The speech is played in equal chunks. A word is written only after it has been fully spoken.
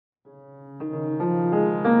Hey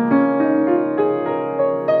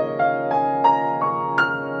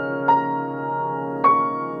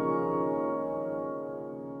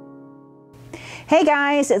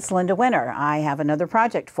guys, it's Linda Winter. I have another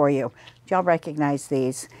project for you. Do y'all recognize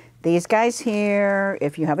these? These guys here,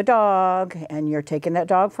 if you have a dog and you're taking that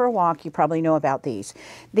dog for a walk, you probably know about these.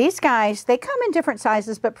 These guys, they come in different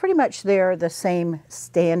sizes, but pretty much they're the same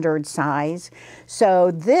standard size.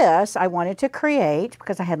 So this, I wanted to create,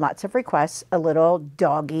 because I had lots of requests, a little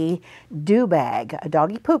doggy do bag, a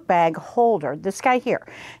doggy poop bag holder, this guy here.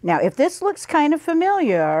 Now, if this looks kind of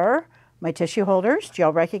familiar, my tissue holders, do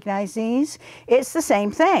y'all recognize these? It's the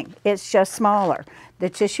same thing, it's just smaller. The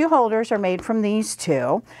tissue holders are made from these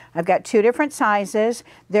two. I've got two different sizes.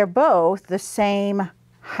 They're both the same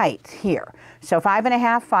height here. So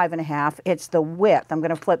 5.5, 5.5, it's the width. I'm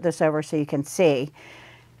gonna flip this over so you can see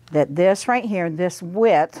that this right here, this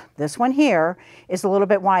width, this one here, is a little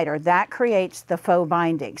bit wider. That creates the faux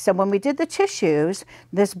binding. So when we did the tissues,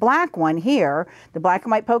 this black one here, the black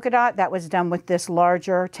and white polka dot, that was done with this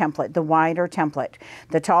larger template, the wider template.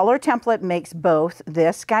 The taller template makes both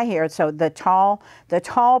this guy here, so the tall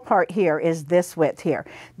part here is this width here.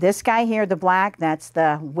 This guy here, the black, that's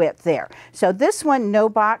the width there. So this one, no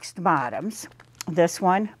boxed bottoms. This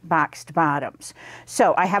one, boxed bottoms.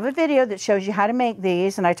 So I have a video that shows you how to make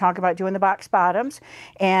these, and I talk about doing the boxed bottoms,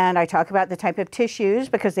 and I talk about the type of tissues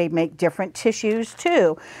because they make different tissues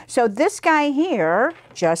too. So this guy here,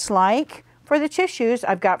 just like for the tissues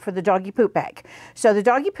I've got for the doggy poop bag. So the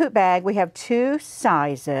doggy poop bag, we have two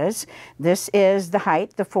sizes. This is the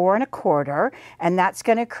height, the 4 1/4, and that's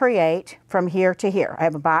going to create from here to here. I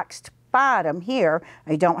have a boxed bottom here.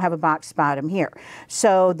 I don't have a box bottom here.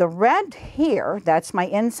 So the red here, that's my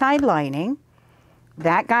inside lining.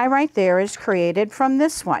 That guy right there is created from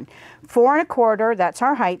this one. 4 1/4, that's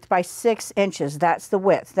our height, by 6 inches. That's the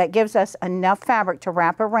width. That gives us enough fabric to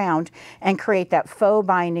wrap around and create that faux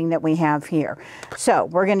binding that we have here. So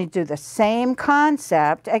we're going to do the same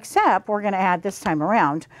concept, except we're going to add this time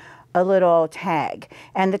around a little tag.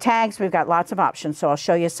 And the tags, we've got lots of options, so I'll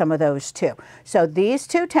show you some of those too. So these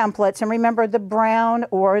two templates, and remember the brown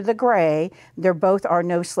or the gray, they're both are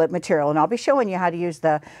no slip material. And I'll be showing you how to use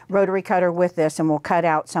the rotary cutter with this, and we'll cut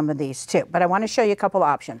out some of these too. But I want to show you a couple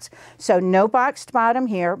options. So no boxed bottom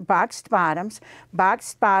here, boxed bottoms,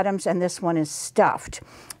 and this one is stuffed.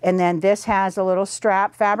 And then this has a little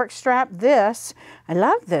strap, fabric strap. This, I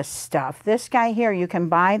love this stuff. This guy here, you can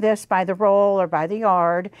buy this by the roll or by the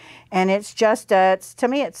yard. And it's just, to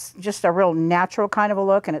me, it's just a real natural kind of a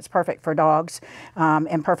look, and it's perfect for dogs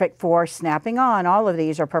and perfect for snapping on. All of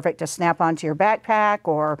these are perfect to snap onto your backpack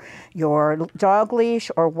or your dog leash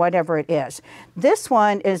or whatever it is. This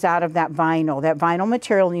one is out of that vinyl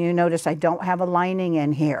material. You notice I don't have a lining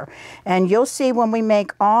in here. And you'll see when we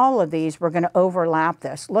make all of these, we're going to overlap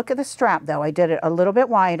this. Look at the strap though. I did it a little bit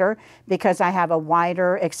wider because I have a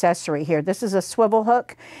wider accessory here. This is a swivel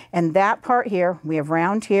hook, and that part here, we have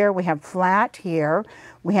round here, we have flat here,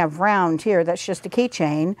 we have round here. That's just a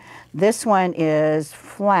keychain. This one is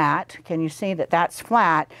flat. Can you see that that's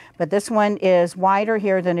flat? But this one is wider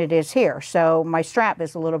here than it is here. So my strap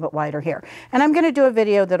is a little bit wider here. And I'm going to do a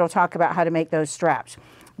video that'll talk about how to make those straps.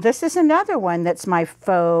 This is another one that's my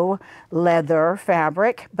faux leather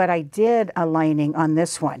fabric, but I did a lining on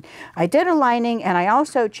this one. I did a lining, and I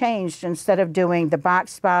also changed, instead of doing the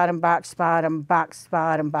box bottom, box bottom, box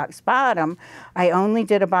bottom, box bottom, I only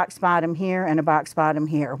did a box bottom here and a box bottom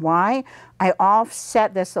here. Why? I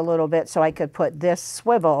offset this a little bit so I could put this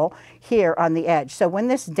swivel here on the edge. So when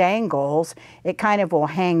this dangles, it kind of will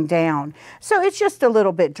hang down. So it's just a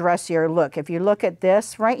little bit dressier look. If you look at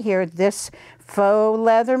this right here, this faux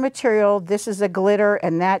leather material, this is a glitter,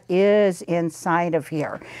 and that is inside of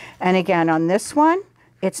here. And again, on this one,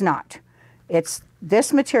 it's not. It's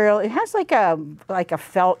this material. It has like a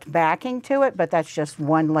felt backing to it, but that's just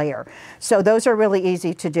one layer. So those are really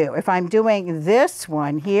easy to do. If I'm doing this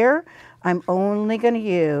one here, I'm only going to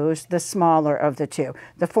use the smaller of the two,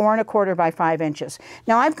 the 4 1/4 by 5 inches.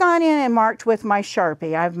 Now I've gone in and marked with my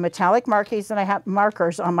Sharpie. I have metallic markers, and I have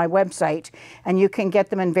markers on my website, and you can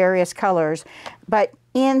get them in various colors. But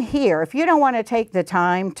in here, if you don't want to take the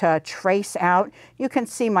time to trace out, you can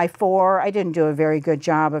see my 4. I didn't do a very good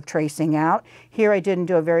job of tracing out. Here I didn't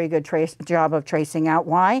do a very good job of tracing out.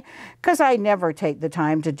 Why? Because I never take the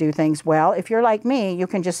time to do things well. If you're like me, you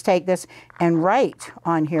can just take this and write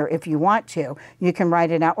on here if you want to. You can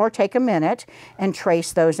write it out or take a minute and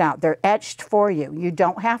trace those out. They're etched for you. You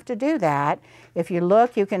don't have to do that. If you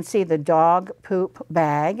look, you can see the dog poop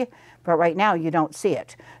bag, but right now you don't see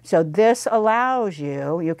it. So this allows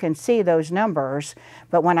you, you can see those numbers,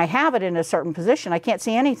 but when I have it in a certain position, and I can't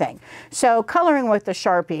see anything. So coloring with the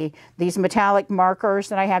Sharpie, these metallic markers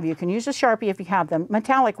that I have, you can use a Sharpie if you have them.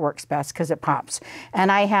 Metallic works best because it pops.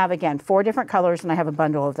 And I have, again, 4 different colors, and I have a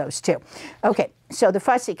bundle of those too. Okay, so the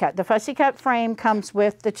fussy cut. The fussy cut frame comes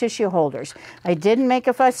with the tissue holders. I didn't make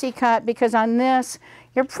a fussy cut because on this,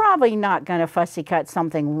 you're probably not going to fussy cut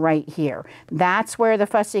something right here. That's where the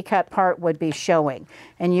fussy cut part would be showing.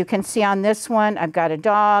 And you can see on this one, I've got a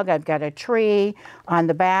dog, I've got a tree on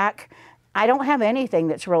the back. I don't have anything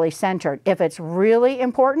that's really centered. If it's really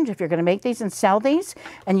important, if you're going to make these and sell these,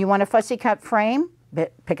 and you want a fussy cut frame,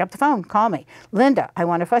 pick up the phone, call me. Linda, I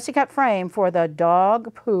want a fussy cut frame for the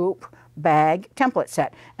dog poop bag template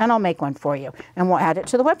set, and I'll make one for you, and we'll add it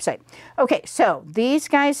to the website. Okay, so these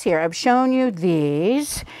guys here, I've shown you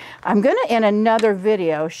these. I'm going to, in another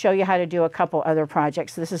video, show you how to do a couple other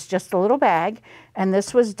projects. This is just a little bag, and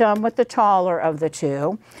this was done with the taller of the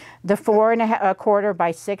two. The 4 1/4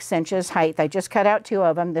 by 6 inches height. I just cut out 2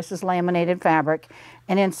 of them. This is laminated fabric,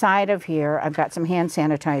 and inside of here, I've got some hand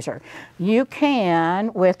sanitizer. You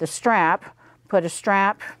can, with a strap, put a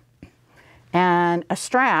strap and a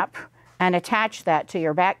strap, and attach that to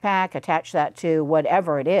your backpack, attach that to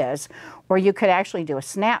whatever it is, or you could actually do a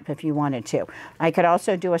snap if you wanted to. I could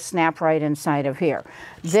also do a snap right inside of here.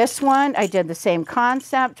 This one, I did the same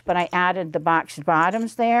concept, but I added the boxed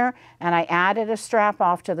bottoms there, and I added a strap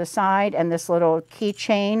off to the side and this little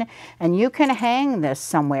keychain, and you can hang this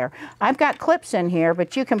somewhere. I've got clips in here,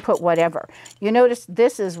 but you can put whatever. You notice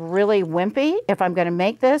this is really wimpy. If I'm gonna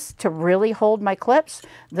make this to really hold my clips,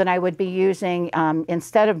 then I would be using,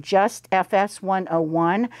 instead of just FS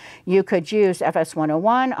 101, you could use FS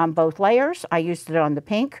 101 on both layers. I used it on the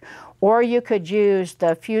pink, or you could use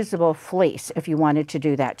the fusible fleece if you wanted to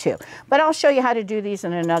do that too. But I'll show you how to do these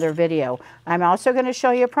in another video. I'm also going to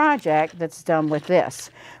show you a project that's done with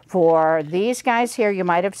this. For these guys here, you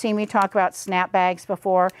might have seen me talk about snap bags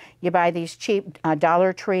before. You buy these cheap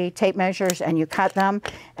Dollar Tree tape measures and you cut them,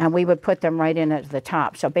 and we would put them right in at the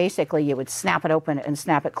top. So basically you would snap it open and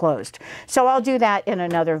snap it closed. So I'll do that in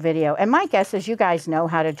another video. And my guess is you guys know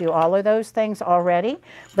how to do all of those things already.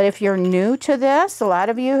 But if you're new to this, a lot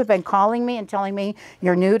of you have been calling me and telling me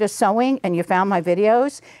you're new to sewing and you found my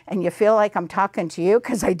videos and you feel like I'm talking to you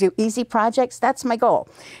because I do easy projects. That's my goal.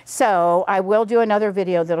 So I will do another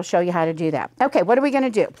video that'll show you how to do that. Okay, what are we going to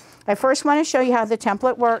do? I first want to show you how the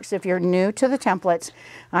template works. If you're new to the templates,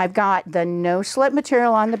 I've got the no slip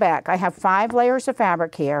material on the back. I have 5 layers of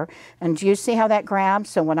fabric here, and do you see how that grabs?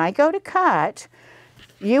 So when I go to cut,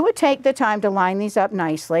 you would take the time to line these up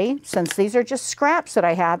nicely. Since these are just scraps that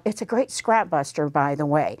I have, it's a great scrap buster, by the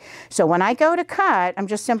way. So when I go to cut, I'm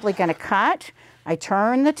just simply going to cut. I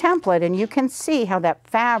turn the template, and you can see how that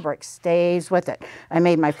fabric stays with it. I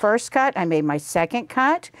made my first cut, I made my second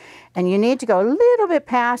cut, and you need to go a little bit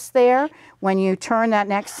past there. When you turn that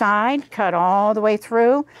next side, cut all the way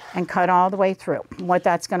through and cut all the way through. What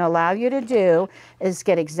that's going to allow you to do is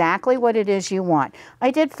get exactly what it is you want. I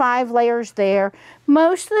did 5 layers there.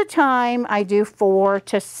 Most of the time I do 4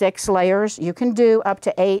 to 6 layers. You can do up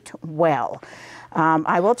to 8 well.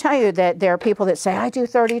 I will tell you that there are people that say, I do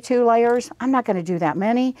 32 layers. I'm not going to do that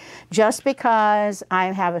many. Just because I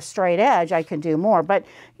have a straight edge, I can do more. But,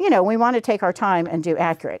 you know, we want to take our time and do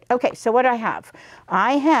accurate. Okay, so what do I have?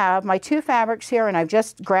 I have my 2 fabrics here, and I've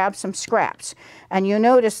just grabbed some scraps. And you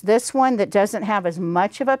notice this one that doesn't have as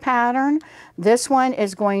much of a pattern, this one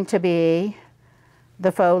is going to be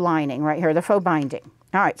the faux lining right here, the faux binding.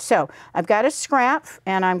 All right, so I've got a scrap,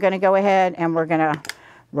 and I'm going to go ahead and we're going to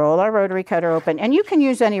roll our rotary cutter open. And you can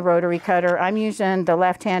use any rotary cutter. I'm using the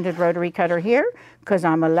left-handed rotary cutter here because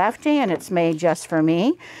I'm a lefty and it's made just for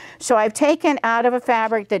me. So I've taken out of a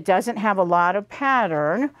fabric that doesn't have a lot of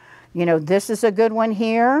pattern. You know, this is a good one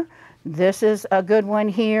here. This is a good one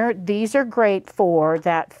here. These are great for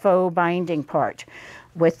that faux binding part.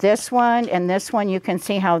 With this one and this one, you can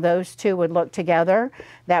see how those two would look together.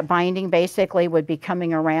 That binding basically would be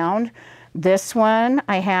coming around. This one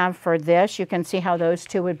I have for this. You can see how those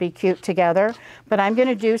two would be cute together. But I'm going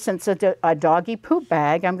to do, since it's a doggy poop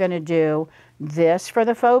bag, I'm going to do this for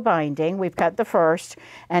the faux binding. We've cut the first,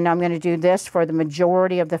 and I'm going to do this for the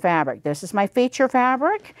majority of the fabric. This is my feature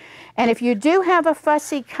fabric. And if you do have a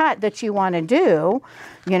fussy cut that you want to do,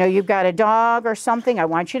 you know, you've got a dog or something, I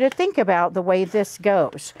want you to think about the way this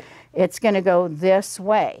goes. It's going to go this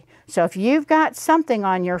way. So if you've got something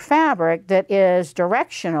on your fabric that is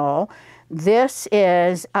directional, this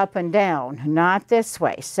is up and down, not this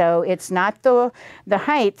way. So it's not the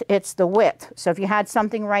height, it's the width. So if you had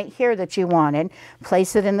something right here that you wanted,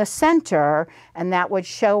 place it in the center, and that would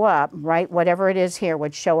show up, right? Whatever it is here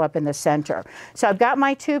would show up in the center. So I've got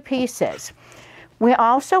my 2 pieces. We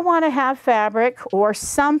also want to have fabric or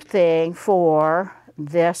something for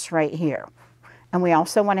this right here. And we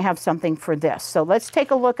also want to have something for this. So let's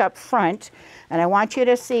take a look up front, and I want you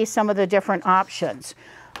to see some of the different options.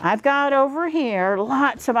 I've got over here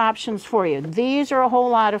lots of options for you. These are a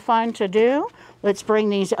whole lot of fun to do. Let's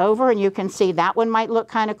bring these over, and you can see that one might look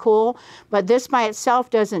kind of cool, but this by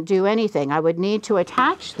itself doesn't do anything. I would need to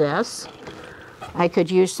attach this. I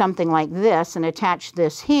could use something like this and attach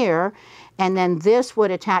this here, and then this would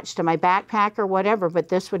attach to my backpack or whatever, but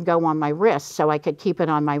this would go on my wrist, so I could keep it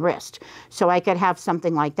on my wrist. So I could have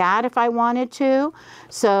something like that if I wanted to.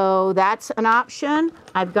 So that's an option.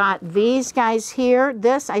 I've got these guys here.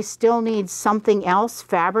 This, I still need something else,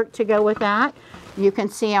 fabric to go with that. You can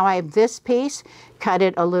see how I have this piece, cut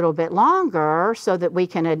it a little bit longer so that we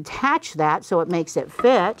can attach that so it makes it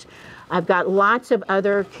fit. I've got lots of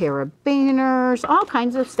other carabiners, all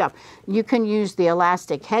kinds of stuff. You can use the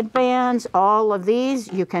elastic headbands, all of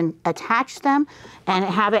these. You can attach them and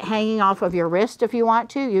have it hanging off of your wrist if you want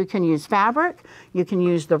to. You can use fabric. You can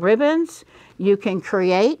use the ribbons. You can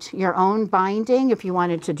create your own binding if you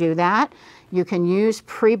wanted to do that. You can use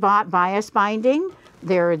pre-bought bias binding.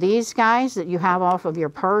 There are these guys that you have off of your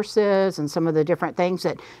purses and some of the different things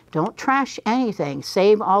that don't trash anything.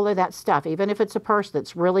 Save all of that stuff. Even if it's a purse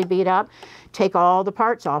that's really beat up, take all the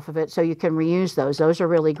parts off of it so you can reuse those. Those are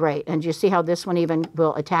really great. And you see how this one even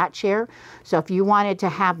will attach here? So if you wanted to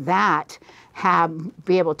have that,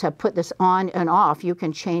 be able to put this on and off, you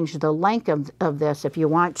can change the length of this if you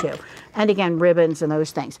want to. And again, ribbons and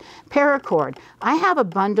those things. Paracord. I have a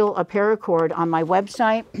bundle of paracord on my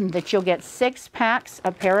website that you'll get 6 packs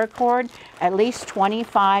of paracord, at least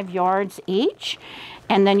 25 yards each.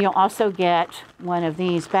 And then you'll also get one of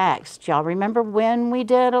these bags. Do y'all remember when we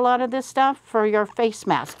did a lot of this stuff for your face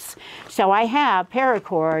masks? So I have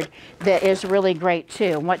paracord that is really great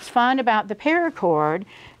too. And what's fun about the paracord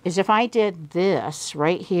is if I did this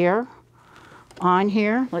right here, on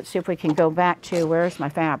here, let's see if we can go back to, where's my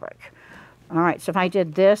fabric? All right, so if I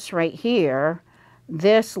did this right here,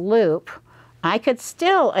 this loop, I could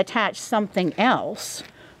still attach something else.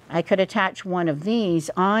 I could attach one of these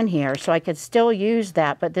on here, so I could still use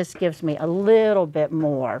that, but this gives me a little bit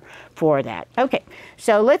more for that. Okay,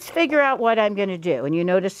 so let's figure out what I'm gonna do. And you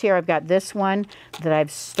notice here I've got this one that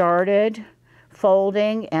I've started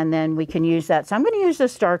folding, and then we can use that. So I'm going to use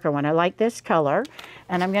this darker one. I like this color,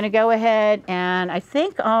 and I'm going to go ahead and I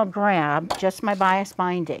think I'll grab just my bias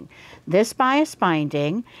binding. This bias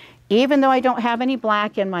binding, even though I don't have any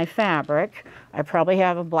black in my fabric, I probably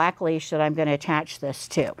have a black leash that I'm going to attach this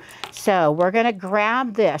to. So we're going to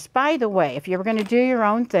grab this. By the way, if you were going to do your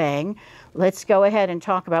own thing, let's go ahead and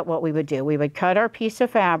talk about what we would do. We would cut our piece of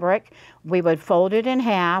fabric, we would fold it in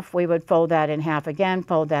half, we would fold that in half again,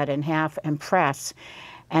 fold that in half, and press.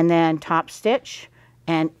 And then top stitch,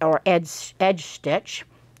 or edge stitch,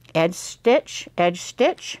 edge stitch, edge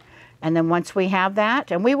stitch. And then once we have that,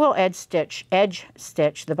 and we will edge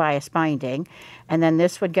stitch the bias binding, and then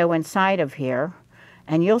this would go inside of here.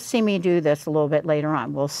 And you'll see me do this a little bit later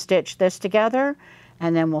on. We'll stitch this together,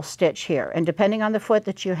 and then we'll stitch here. And depending on the foot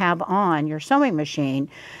that you have on your sewing machine,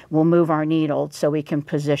 we'll move our needle so we can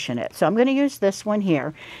position it. So I'm going to use this one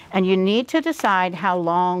here, and you need to decide how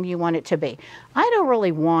long you want it to be. I don't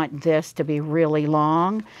really want this to be really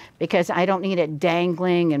long because I don't need it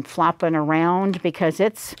dangling and flopping around, because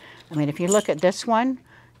it's, I mean, if you look at this one,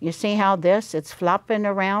 you see how it's flopping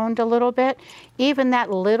around a little bit? Even that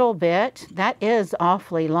little bit, that is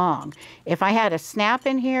awfully long. If I had a snap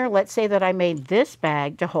in here, let's say that I made this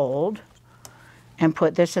bag to hold and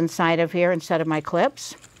put this inside of here instead of my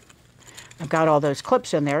clips. I've got all those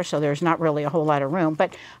clips in there, so there's not really a whole lot of room,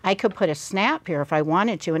 but I could put a snap here if I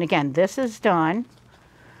wanted to. And again, this is done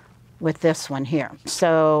with this one here.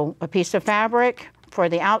 So a piece of fabric for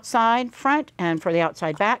the outside front and for the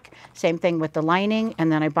outside back. Same thing with the lining, and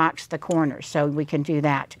then I box the corners, so we can do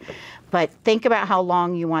that. But think about how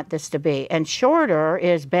long you want this to be, and shorter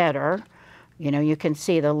is better. You know, you can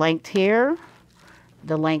see the length here,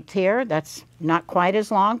 that's not quite as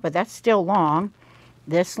long, but that's still long.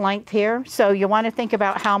 This length here, so you want to think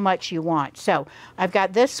about how much you want. So I've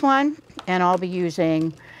got this one, and I'll be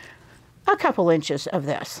using a couple inches of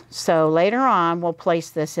this. So later on, we'll place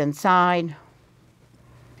this inside,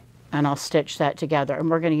 and I'll stitch that together, and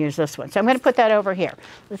we're going to use this one. So I'm going to put that over here.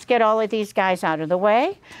 Let's get all of these guys out of the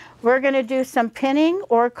way. We're going to do some pinning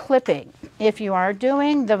or clipping. If you are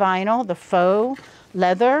doing the vinyl, the faux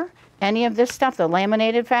leather, any of this stuff, the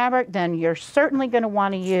laminated fabric, then you're certainly going to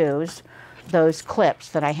want to use those clips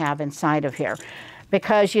that I have inside of here.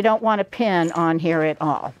 because you don't want a pin on here at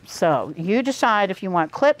all. So you decide if you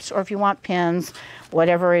want clips or if you want pins,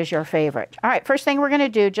 whatever is your favorite. All right, first thing we're gonna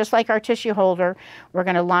do, just like our tissue holder, we're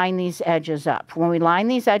gonna line these edges up. When we line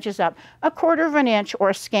these edges up, 1/4 of an inch or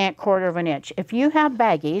a scant 1/4 of an inch. If you have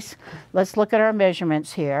baggies, let's look at our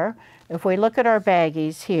measurements here. If we look at our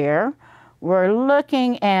baggies here, we're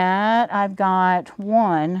looking at, I've got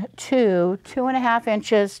 1, 2, 2.5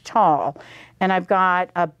 inches tall. And I've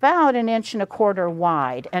got about 1.25 inches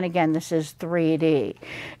wide. And again, this is 3D.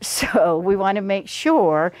 So we want to make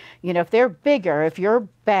sure, you know, if they're bigger, if your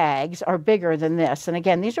bags are bigger than this, and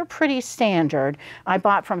again, these are pretty standard. I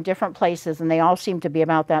bought from different places and they all seem to be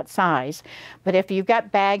about that size. But if you've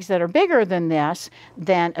got bags that are bigger than this,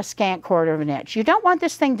 then a scant 1/4 of an inch. You don't want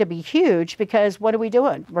this thing to be huge because what are we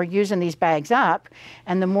doing? We're using these bags up,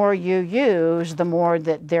 and the more you use, the more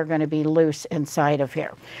that they're going to be loose inside of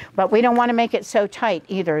here. But we don't want to make it so tight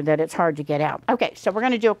either that it's hard to get out. Okay, so we're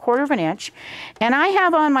going to do 1/4 of an inch. And I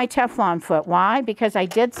have on my Teflon foot. Why? Because I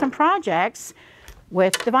did some projects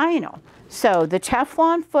with the vinyl. So the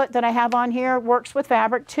Teflon foot that I have on here works with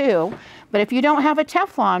fabric too. But if you don't have a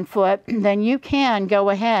Teflon foot, then you can go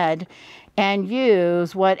ahead and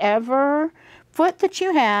use whatever foot that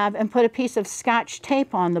you have and put a piece of Scotch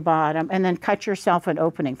tape on the bottom and then cut yourself an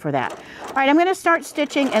opening for that. All right, I'm going to start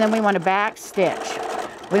stitching and then we want to back stitch.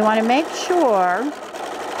 We want to make sure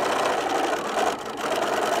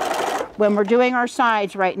when we're doing our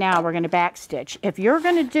sides right now, we're going to back stitch. If you're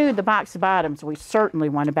going to do the box bottoms, we certainly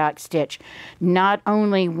want to back stitch, not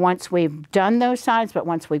only once we've done those sides, but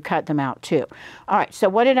once we've cut them out too. All right, so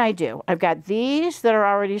what did I do? I've got these that are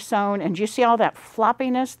already sewn, and do you see all that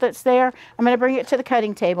floppiness that's there? I'm going to bring it to the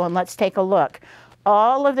cutting table and let's take a look.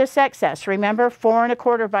 All of this excess, remember 4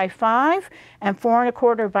 1/4 by 5 and 4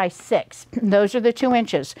 1/4 by 6. Those are the 2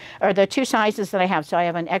 inches, or the 2 sizes that I have, so I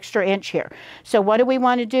have an extra inch here. So what do we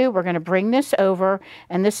want to do? We're going to bring this over,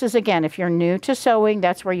 and this is, again, if you're new to sewing,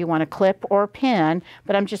 that's where you want to clip or pin,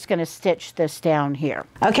 but I'm just going to stitch this down here.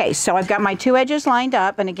 Okay, so I've got my 2 edges lined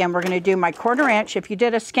up, and again, we're going to do my 1/4 inch. If you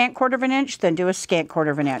did a scant 1/4 of an inch, then do a scant 1/4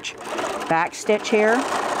 of an inch. Back stitch here.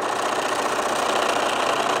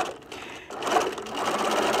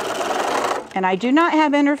 And I do not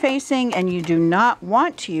have interfacing, and you do not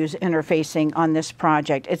want to use interfacing on this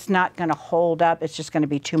project. It's not going to hold up. It's just going to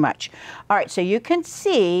be too much. All right, so you can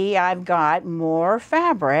see I've got more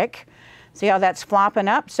fabric. See how that's flopping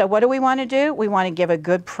up? So what do we want to do? We want to give a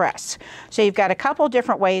good press. So you've got a couple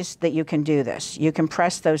different ways that you can do this. You can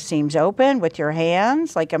press those seams open with your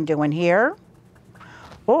hands, like I'm doing here.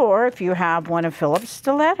 Or if you have one of Philip's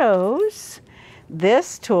stilettos,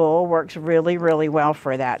 this tool works really, really well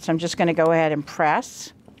for that. So I'm just going to go ahead and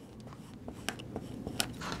press.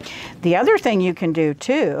 The other thing you can do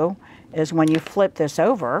too is when you flip this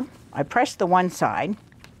over, I press the one side,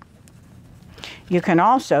 you can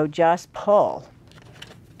also just pull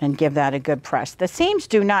and give that a good press. The seams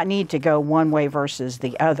do not need to go one way versus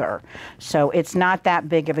the other, so it's not that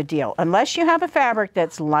big of a deal. Unless you have a fabric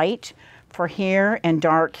that's light for here and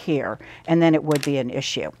dark here, and then it would be an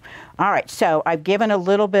issue. All right, so I've given a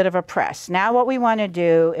little bit of a press. Now what we want to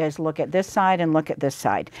do is look at this side and look at this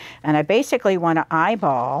side. And I basically want to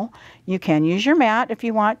eyeball. You can use your mat if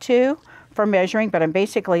you want to for measuring, but I'm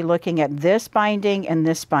basically looking at this binding and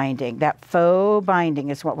this binding. That faux binding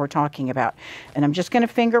is what we're talking about. And I'm just going to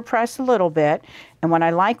finger press a little bit. And when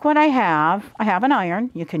I like what I have an iron.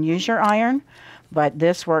 You can use your iron, but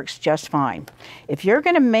this works just fine. If you're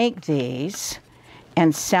going to make these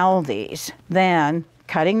and sell these, then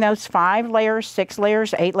cutting those 5 layers, 6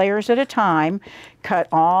 layers, 8 layers at a time, cut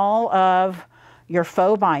all of your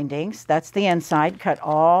faux bindings, that's the inside, cut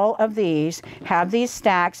all of these, have these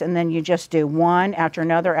stacks, and then you just do one after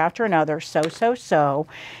another, so,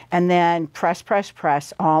 and then press, press,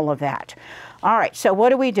 press, all of that. All right, so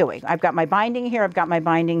what are we doing? I've got my binding here, I've got my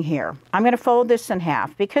binding here. I'm going to fold this in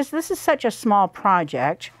half because this is such a small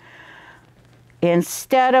project.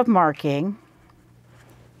 Instead of marking,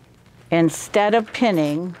 instead of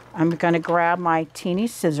pinning, I'm going to grab my teeny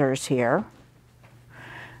scissors here,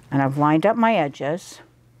 and I've lined up my edges,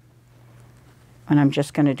 and I'm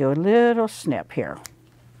just going to do a little snip here.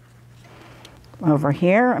 Over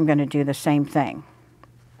here, I'm going to do the same thing.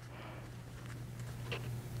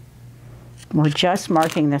 We're just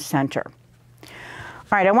marking the center. All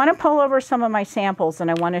right, I want to pull over some of my samples,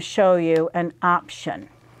 and I want to show you an option.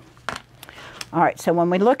 All right, so when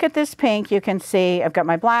we look at this pink, you can see I've got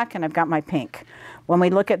my black and I've got my pink. When we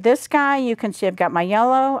look at this guy, you can see I've got my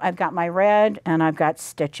yellow, I've got my red, and I've got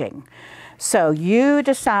stitching. So you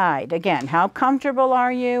decide, again, how comfortable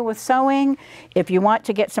are you with sewing? If you want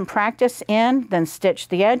to get some practice in, then stitch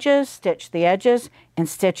the edges, and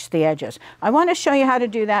stitch the edges. I want to show you how to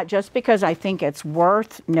do that just because I think it's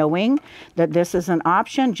worth knowing that this is an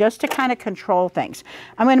option just to kind of control things.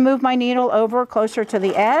 I'm going to move my needle over closer to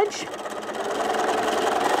the edge.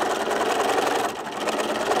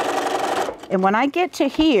 And when I get to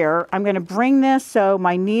here, I'm going to bring this so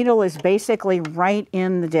my needle is basically right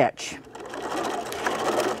in the ditch.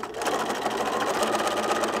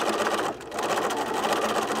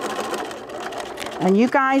 And you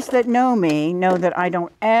guys that know me know that I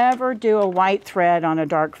don't ever do a white thread on a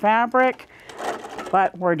dark fabric,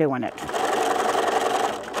 but we're doing it.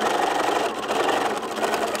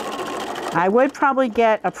 I would probably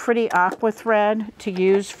get a pretty aqua thread to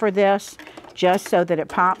use for this, just so that it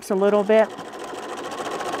pops a little bit.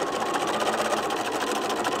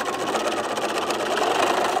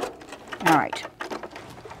 All right.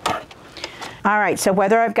 All right, so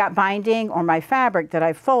whether I've got binding or my fabric that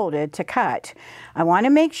I've folded to cut, I want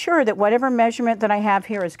to make sure that whatever measurement that I have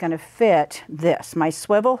here is going to fit this. My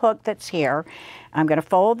swivel hook that's here, I'm going to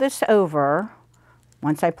fold this over.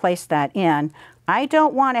 Once I place that in, I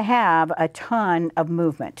don't want to have a ton of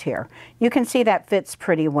movement here. You can see that fits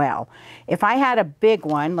pretty well. If I had a big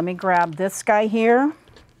one, let me grab this guy here.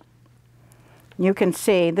 You can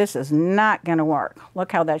see this is not going to work.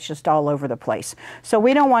 Look how that's just all over the place. So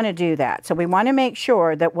we don't want to do that. So we want to make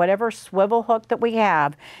sure that whatever swivel hook that we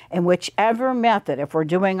have, in whichever method, if we're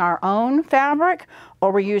doing our own fabric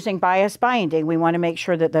or we're using bias binding, we want to make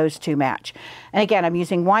sure that those two match. And again, I'm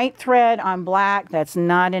using white thread on black. That's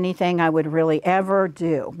not anything I would really ever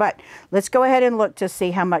do. But let's go ahead and look to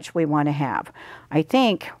see how much we want to have. I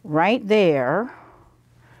think right there,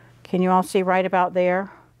 can you all see right about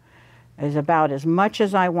there? Is about as much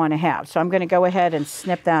as I want to have. So I'm going to go ahead and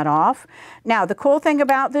snip that off. Now, the cool thing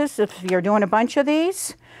about this, if you're doing a bunch of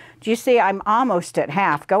these, do you see I'm almost at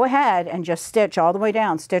half? Go ahead and just stitch all the way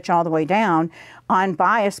down, stitch all the way down on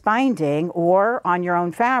bias binding or on your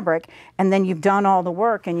own fabric, and then you've done all the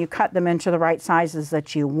work and you cut them into the right sizes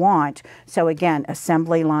that you want. So again,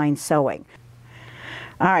 assembly line sewing.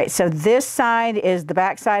 All right, so this side is the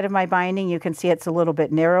back side of my binding. You can see it's a little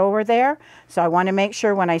bit narrower there. So I want to make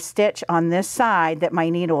sure when I stitch on this side that my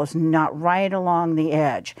needle is not right along the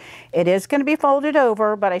edge. It is going to be folded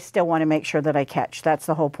over, but I still want to make sure that I catch. That's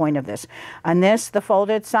the whole point of this. On this, the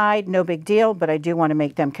folded side, no big deal, but I do want to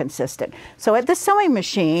make them consistent. So at the sewing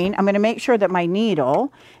machine, I'm going to make sure that my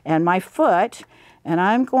needle and my foot, and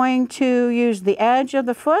I'm going to use the edge of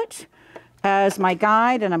the foot as my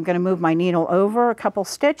guide, and I'm going to move my needle over a couple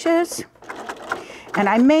stitches, and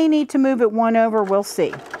I may need to move it one over, we'll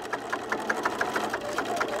see.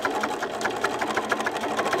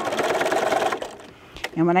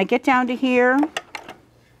 And when I get down to here,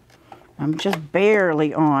 I'm just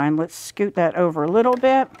barely on. Let's scoot that over a little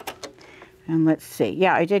bit, and let's see.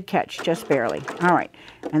 Yeah, I did catch just barely. All right,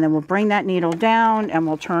 and then we'll bring that needle down and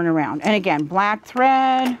we'll turn around. And again, black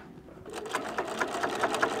thread.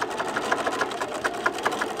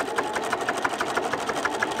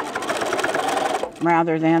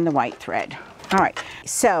 Rather than the white thread. All right,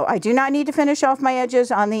 so I do not need to finish off my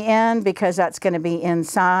edges on the end because that's going to be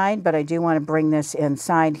inside, but I do want to bring this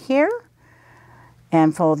inside here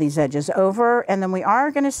and fold these edges over, and then we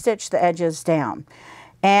are going to stitch the edges down.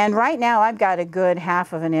 And right now I've got a good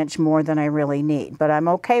 1/2 inch more than I really need, but I'm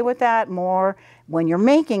okay with that. More when you're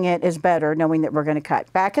making it is better knowing that we're going to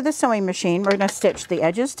cut. Back of the sewing machine, we're going to stitch the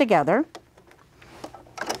edges together.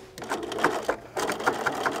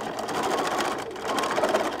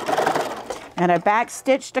 And I back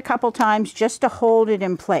stitched a couple times just to hold it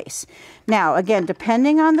in place. Now, again,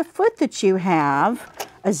 depending on the foot that you have,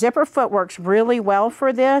 a zipper foot works really well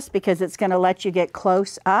for this because it's going to let you get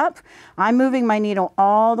close up. I'm moving my needle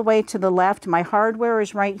all the way to the left. My hardware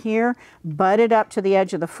is right here, butted up to the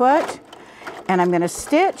edge of the foot. And I'm going to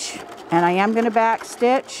stitch, and I am going to back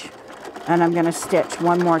stitch, and I'm going to stitch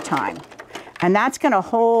one more time. And that's going to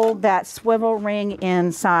hold that swivel ring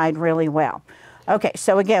inside really well. Okay,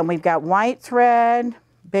 so again, we've got white thread,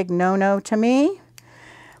 big no-no to me.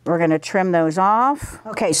 We're going to trim those off.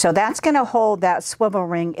 Okay, so that's going to hold that swivel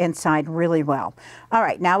ring inside really well. All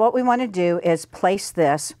right, now what we want to do is place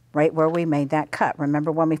this right where we made that cut.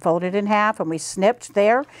 Remember when we folded in half and we snipped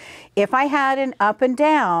there? If I had an up and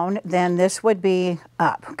down, then this would be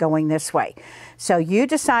up, going this way. So you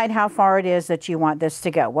decide how far it is that you want this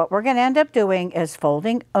to go. What we're going to end up doing is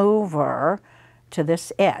folding over to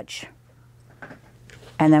this edge,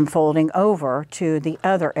 and then folding over to the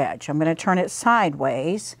other edge. I'm going to turn it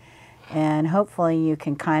sideways And hopefully you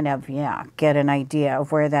can kind of, yeah, get an idea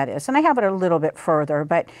of where that is. And I have it a little bit further,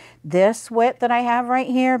 but this width that I have right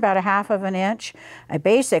here, about 1/2 inch, I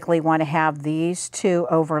basically want to have these two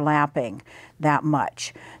overlapping that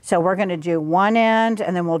much. So we're going to do one end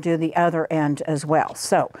and then we'll do the other end as well.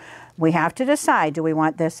 So we have to decide, do we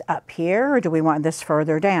want this up here or do we want this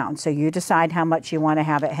further down? So you decide how much you want to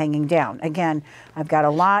have it hanging down. Again, I've got a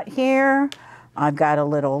lot here. I've got a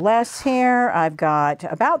little less here. I've got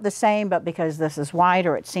about the same, but because this is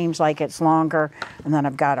wider, it seems like it's longer. And then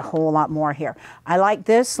I've got a whole lot more here. I like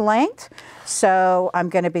this length, so I'm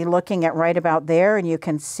going to be looking at right about there, and you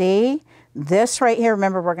can see this right here.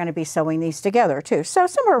 Remember, we're going to be sewing these together too, so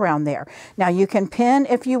somewhere around there. Now you can pin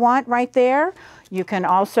if you want right there. You can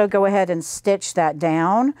also go ahead and stitch that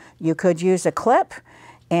down. You could use a clip,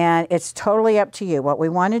 and it's totally up to you. What we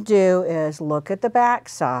want to do is look at the back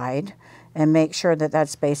side and make sure that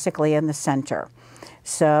that's basically in the center.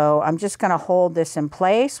 So I'm just going to hold this in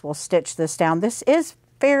place. We'll stitch this down. This is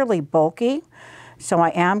fairly bulky, so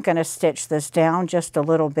I am going to stitch this down just a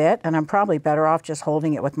little bit, and I'm probably better off just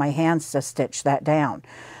holding it with my hands to stitch that down.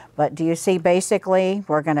 But do you see, basically,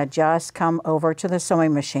 we're going to just come over to the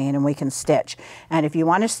sewing machine and we can stitch. And if you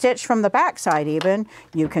want to stitch from the back side even,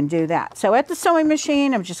 you can do that. So at the sewing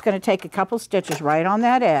machine, I'm just going to take a couple stitches right on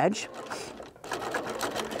that edge.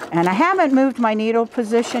 And I haven't moved my needle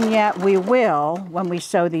position yet. We will when we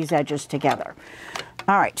sew these edges together.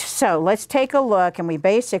 All right, so let's take a look, and we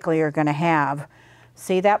basically are going to have,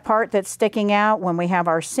 see that part that's sticking out? When we have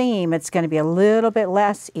our seam, it's going to be a little bit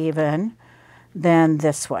less even than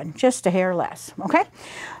this one, just a hair less, okay?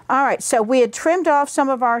 All right, so we had trimmed off some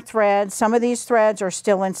of our threads. Some of these threads are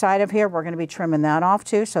still inside of here. We're going to be trimming that off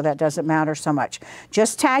too, so that doesn't matter so much.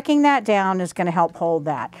 Just tacking that down is going to help hold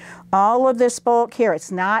that. All of this bulk here,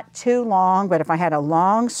 it's not too long, but if I had a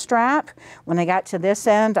long strap, when I got to this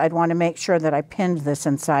end, I'd want to make sure that I pinned this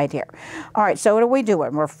inside here. All right, so what are we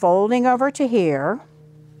doing? We're folding over to here,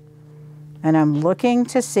 and I'm looking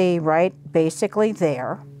to see right basically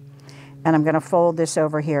there. And I'm going to fold this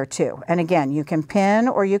over here too. And again, you can pin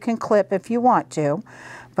or you can clip if you want to,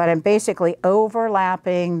 but I'm basically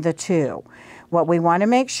overlapping the two. What we want to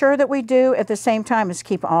make sure that we do at the same time is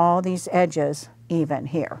keep all these edges even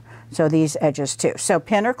here. So these edges too. So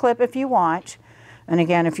pin or clip if you want. And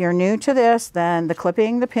again, if you're new to this, then the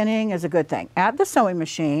clipping, the pinning is a good thing. At the sewing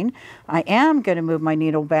machine, I am going to move my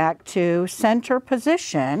needle back to center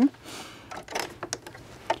position.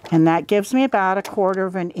 And that gives me about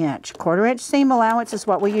 1/4 inch. 1/4 inch seam allowance is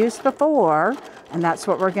what we used before, and that's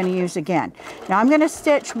what we're going to use again. Now I'm going to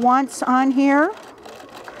stitch once on here.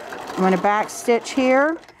 I'm going to back stitch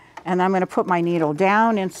here, and I'm going to put my needle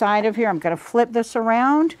down inside of here. I'm going to flip this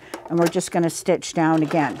around, and we're just going to stitch down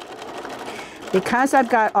again. Because I've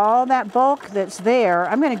got all that bulk that's there,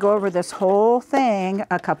 I'm going to go over this whole thing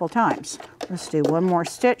a couple times. Let's do one more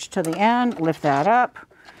stitch to the end, lift that up.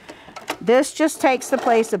 This just takes the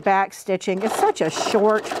place of back stitching. It's such a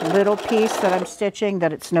short little piece that I'm stitching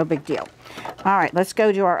that it's no big deal. All right, let's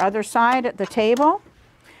go to our other side at the table.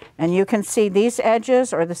 And you can see these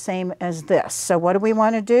edges are the same as this. So what do we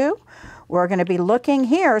want to do? We're going to be looking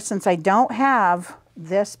here, since I don't have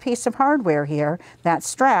this piece of hardware here, that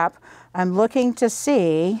strap, I'm looking to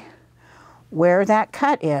see where that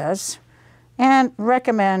cut is and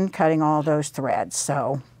recommend cutting all those threads.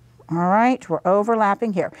 So all right, we're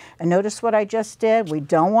overlapping here. And notice what I just did. We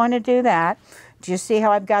don't want to do that. Do you see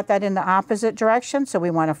how I've got that in the opposite direction? So we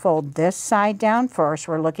want to fold this side down first.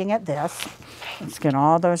 We're looking at this. Let's get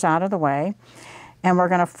all those out of the way. And we're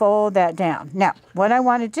going to fold that down. Now, what I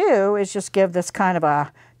want to do is just give this kind of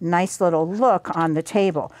a nice little look on the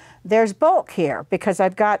table. There's bulk here because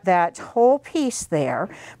I've got that whole piece there,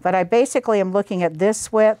 but I basically am looking at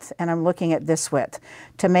this width and I'm looking at this width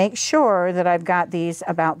to make sure that I've got these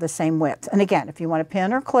about the same width. And again, if you want to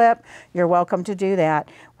pin or clip, you're welcome to do that.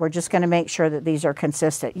 We're just going to make sure that these are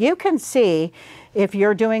consistent. You can see if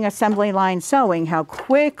you're doing assembly line sewing how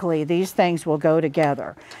quickly these things will go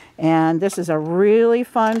together. And this is a really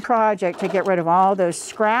fun project to get rid of all those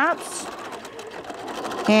scraps.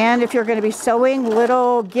 And if you're going to be sewing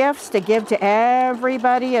little gifts to give to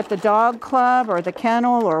everybody at the dog club or the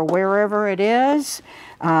kennel or wherever it is,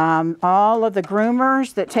 all of the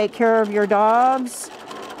groomers that take care of your dogs,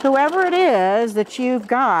 whoever it is that you've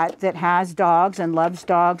got that has dogs and loves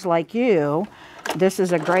dogs like you, this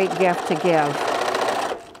is a great gift to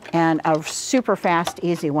give and a super fast,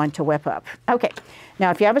 easy one to whip up. Okay,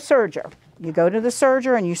 now if you have a serger, You go to the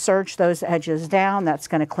serger and you serge those edges down. That's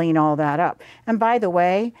going to clean all that up. And by the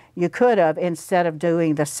way, you could have, instead of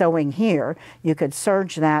doing the sewing here, you could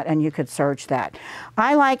serge that and you could serge that.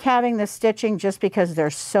 I like having the stitching just because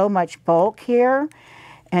there's so much bulk here.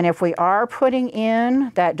 And if we are putting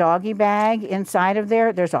in that doggy bag inside of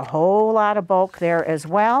there, there's a whole lot of bulk there as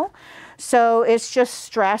well. So it's just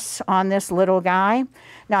stress on this little guy.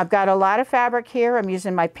 Now I've got a lot of fabric here. I'm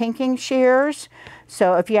using my pinking shears.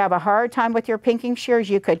 So if you have a hard time with your pinking shears,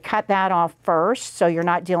 you could cut that off first so you're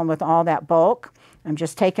not dealing with all that bulk. I'm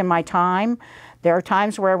just taking my time. There are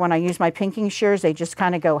times where when I use my pinking shears, they just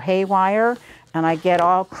kind of go haywire and I get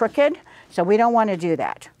all crooked. So we don't want to do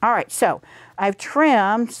that. All right, so I've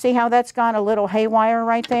trimmed. See how that's gone a little haywire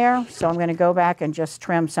right there? So I'm going to go back and just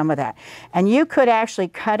trim some of that. And you could actually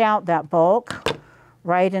cut out that bulk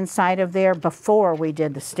right inside of there before we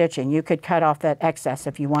did the stitching. You could cut off that excess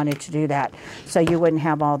if you wanted to do that, so you wouldn't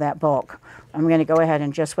have all that bulk. I'm going to go ahead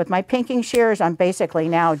and just with my pinking shears, I'm basically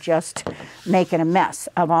now just making a mess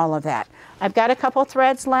of all of that. I've got a couple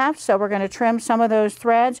threads left, so we're going to trim some of those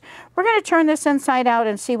threads. We're going to turn this inside out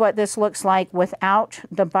and see what this looks like without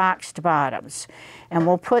the boxed bottoms. And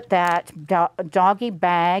we'll put that doggy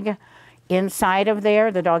bag inside of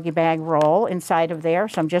there, the doggy bag roll inside of there.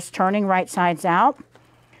 So I'm just turning right sides out.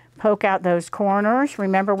 Poke out those corners.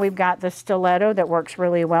 Remember, we've got the stiletto that works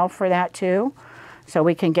really well for that too. So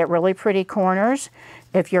we can get really pretty corners.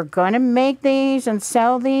 If you're going to make these and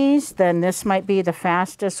sell these, then this might be the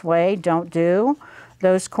fastest way. Don't do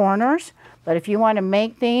those corners. But if you want to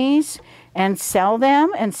make these and sell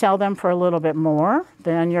them for a little bit more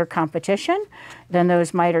than your competition, then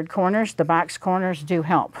those mitered corners, the box corners, do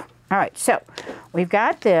help. All right, so we've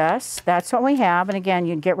got this. That's what we have. And again,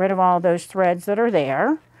 you'd get rid of all those threads that are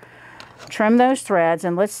there. Trim those threads,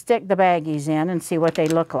 and let's stick the baggies in and see what they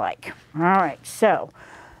look like. All right, so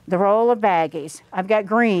the roll of baggies. I've got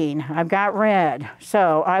green, I've got red.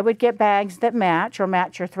 So I would get bags that match or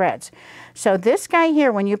match your threads. So this guy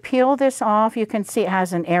here, when you peel this off, you can see it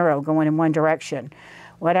has an arrow going in one direction.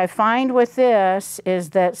 What I find with this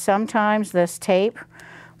is that sometimes this tape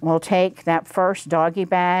will take that first doggy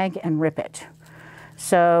bag and rip it.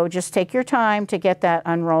 So just take your time to get that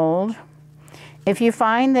unrolled. If you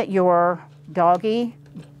find that your doggy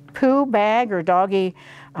poo bag or doggy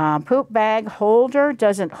poop bag holder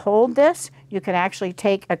doesn't hold this, you can actually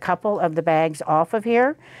take a couple of the bags off of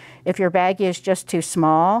here. If your bag is just too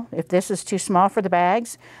small, if this is too small for the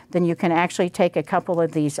bags, then you can actually take a couple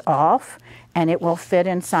of these off and it will fit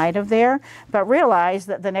inside of there. But realize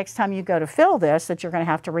that the next time you go to fill this, that you're going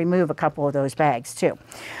to have to remove a couple of those bags too.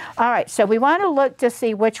 All right, so we want to look to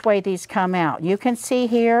see which way these come out. You can see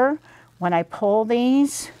here, when I pull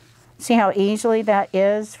these, see how easily that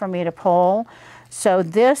is for me to pull? So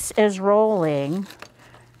this is rolling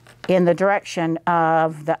in the direction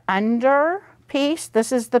of the under piece.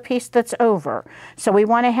 This is the piece that's over. So we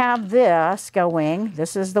want to have this going.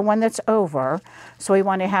 This is the one that's over. So we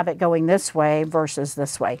want to have it going this way versus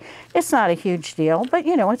this way. It's not a huge deal, but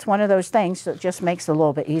you know, it's one of those things that just makes it a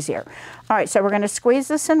little bit easier. All right, so we're going to squeeze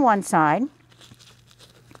this in one side.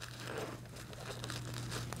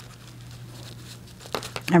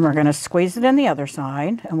 And we're going to squeeze it in the other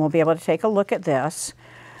side, and we'll be able to take a look at this,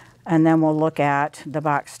 and then we'll look at the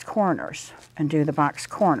boxed corners and do the boxed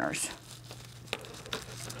corners.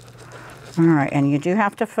 All right, and you do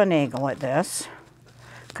have to finagle at this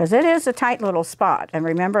because it is a tight little spot. And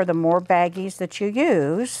remember, the more baggies that you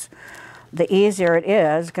use, the easier it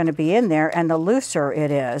is going to be in there, and the looser it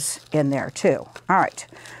is in there too. All right,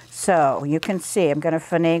 so you can see I'm going to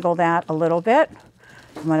finagle that a little bit.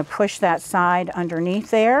 I'm going to push that side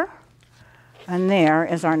underneath there, and there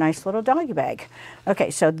is our nice little doggy bag.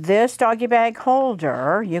 Okay, so this doggy bag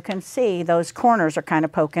holder, you can see those corners are kind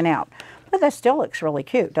of poking out, but that still looks really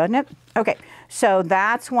cute, doesn't it? Okay, so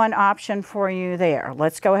that's one option for you there.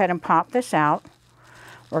 Let's go ahead and pop this out.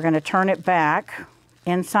 We're going to turn it back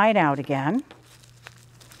inside out again.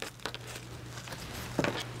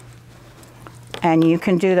 And you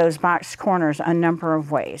can do those boxed corners a number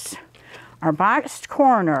of ways. Our boxed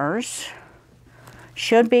corners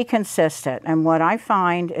should be consistent, and what I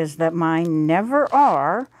find is that mine never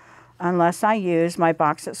are unless I use my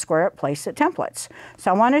box it, square it, place it templates. So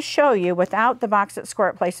I want to show you without the box it, square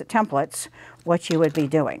it, place it templates what you would be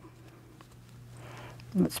doing.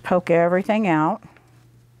 Let's poke everything out.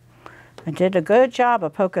 I did a good job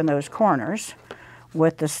of poking those corners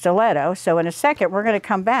with the stiletto. So in a second we're going to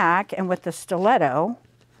come back, and with the stiletto,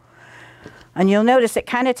 and you'll notice it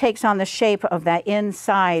kind of takes on the shape of that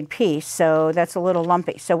inside piece, so that's a little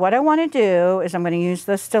lumpy. So what I want to do is I'm going to use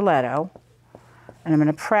the stiletto, And I'm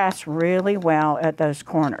going to press really well at those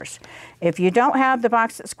corners. If you don't have the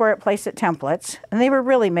box it, square it, place it templates, and they were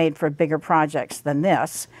really made for bigger projects than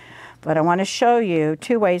this, but I want to show you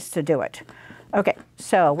 2 ways to do it. Okay,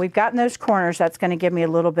 so we've gotten those corners. That's going to give me a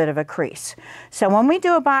little bit of a crease. So when we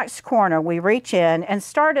do a box corner, we reach in and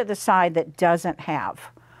start at the side that doesn't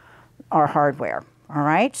have our hardware. All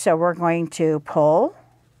right, so we're going to pull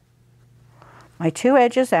my 2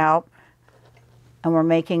 edges out, and we're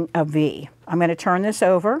making a V. I'm going to turn this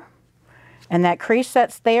over, and that crease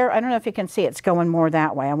that's there, I don't know if you can see, it's going more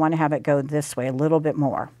that way. I want to have it go this way a little bit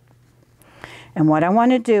more. And what I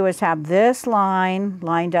want to do is have this line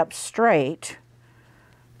lined up straight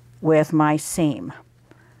with my seam.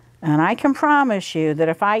 And I can promise you that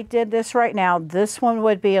if I did this right now, this one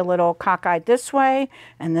would be a little cockeyed this way,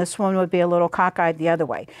 and this one would be a little cockeyed the other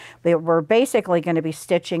way. But we're basically going to be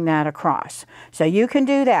stitching that across. So you can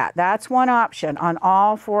do that. That's one option on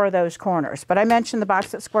all 4 of those corners. But I mentioned the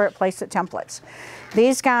box it, square it, place it templates.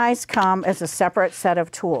 These guys come as a separate set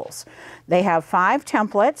of tools. They have 5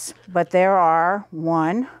 templates, but there are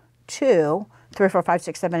 1, 2, 3, 4, 5,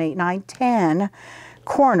 6, 7, 8, 9, 10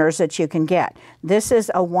 corners that you can get. This is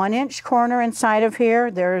a 1-inch corner inside of here.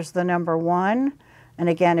 There's the number 1. And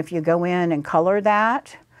again, if you go in and color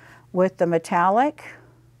that with the metallic,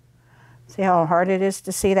 see how hard it is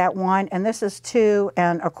to see that 1? And this is 2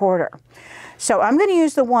 1/4. So I'm going to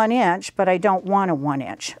use the 1 inch, but I don't want a 1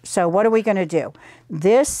 inch. So what are we going to do?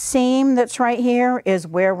 This seam that's right here is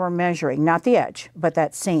where we're measuring, not the edge, but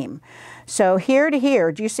that seam. So here to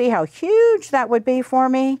here, do you see how huge that would be for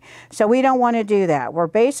me? So we don't want to do that. We're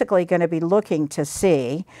basically going to be looking to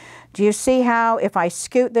see, do you see how if I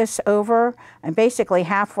scoot this over, I'm basically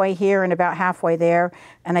halfway here and about halfway there,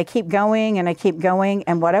 and I keep going and I keep going,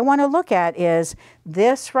 and what I want to look at is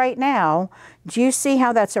this right now. Do you see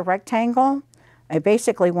how that's a rectangle? I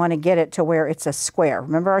basically want to get it to where it's a square.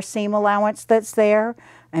 Remember our seam allowance that's there?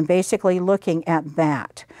 I'm basically looking at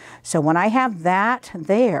that. So when I have that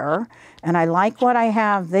there, and I like what I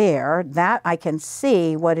have there, that I can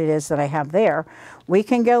see what it is that I have there, we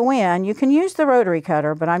can go in. You can use the rotary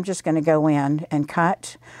cutter, but I'm just going to go in and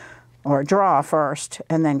cut, or draw first,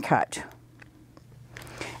 and then cut.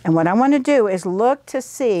 And what I want to do is look to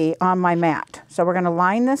see on my mat. So we're going to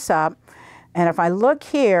line this up. And if I look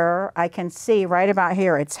here, I can see right about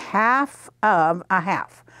here, it's half of a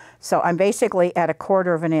half. So I'm basically at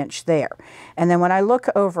 1/4 of an inch there. And then when I look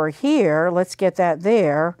over here, let's get that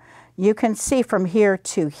there, you can see from here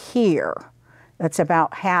to here, that's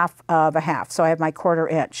about half of a half. So I have my 1/4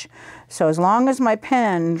 inch. So as long as my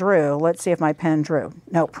pen drew, let's see if my pen drew.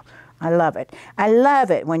 Nope. I love it. I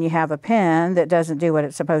love it when you have a pen that doesn't do what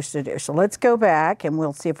it's supposed to do. So let's go back and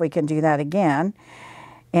we'll see if we can do that again.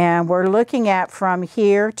 And we're looking at from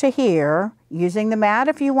here to here, using the mat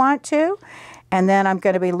if you want to. And then I'm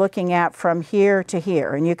going to be looking at from here to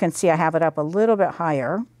here. And you can see I have it up a little bit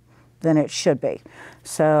higher than it should be.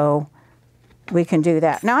 So we can do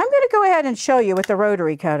that. Now I'm going to go ahead and show you with the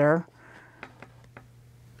rotary cutter.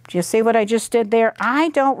 Do you see what I just did there? I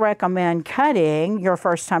don't recommend cutting your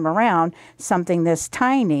first time around something this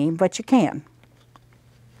tiny, but you can.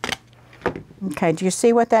 Okay, do you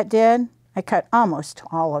see what that did? I cut almost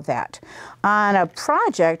all of that. On a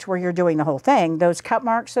project where you're doing the whole thing, those cut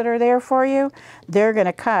marks that are there for you, they're going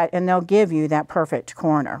to cut and they'll give you that perfect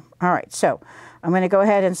corner. All right, so I'm going to go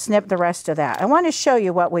ahead and snip the rest of that. I want to show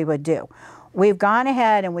you what we would do. We've gone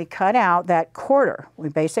ahead and we cut out that 1/4. We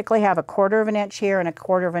basically have 1/4 of an inch here and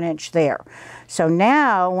 1/4 of an inch there. So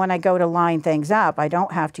now when I go to line things up, I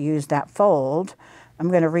don't have to use that fold. I'm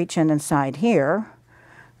going to reach in inside here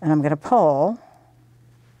and I'm going to pull.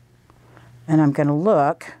 And I'm going to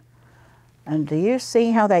look, and do you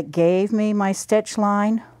see how that gave me my stitch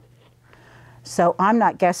line? So I'm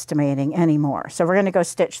not guesstimating anymore. So we're going to go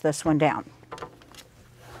stitch this one down.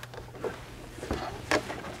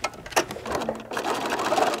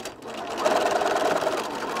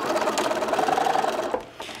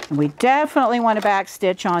 And we definitely want to back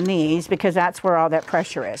stitch on these because that's where all that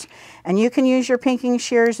pressure is. And you can use your pinking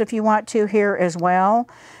shears if you want to here as well.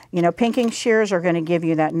 You know, pinking shears are going to give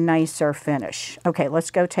you that nicer finish. Okay,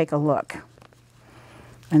 let's go take a look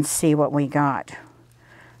and see what we got.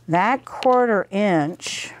 That 1/4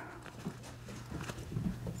 inch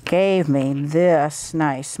gave me this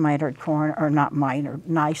nice mitered corner, or not mitered,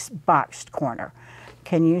 nice boxed corner.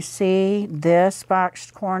 Can you see this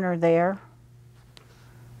boxed corner there?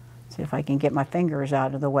 See if I can get my fingers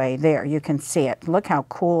out of the way. There, you can see it. Look how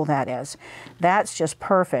cool that is. That's just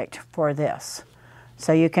perfect for this.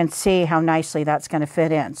 So you can see how nicely that's going to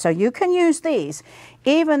fit in. So you can use these.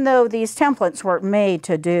 Even though these templates weren't made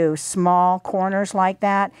to do small corners like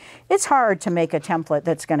that, it's hard to make a template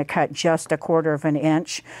that's going to cut just 1/4 of an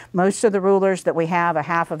inch. Most of the rulers that we have,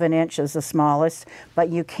 1/2 of an inch is the smallest, but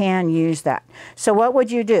you can use that. So what would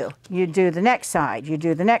you do? You do the next side, you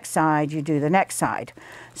do the next side, you do the next side.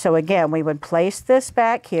 So again, we would place this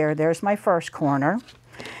back here. There's my first corner.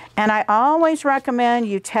 And I always recommend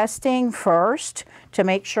you testing first to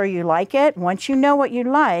make sure you like it. Once you know what you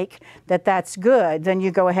like, that's good, then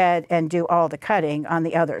you go ahead and do all the cutting on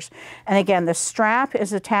the others. And again, the strap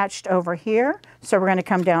is attached over here, so we're going to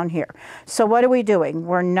come down here. So what are we doing?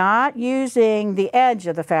 We're not using the edge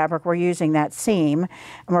of the fabric, we're using that seam,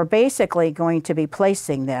 and we're basically going to be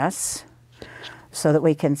placing this so that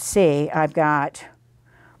we can see. I've got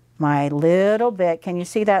my little bit. Can you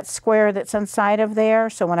see that square that's inside of there?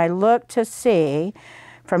 So when I look to see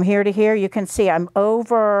from here to here, you can see I'm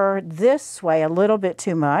over this way a little bit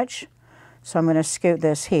too much. So I'm going to scoot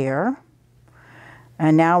this here.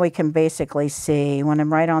 And now we can basically see when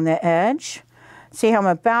I'm right on the edge. See how I'm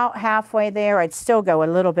about halfway there? I'd still go a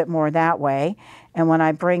little bit more that way. And when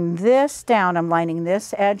I bring this down, I'm lining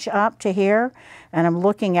this edge up to here, and I'm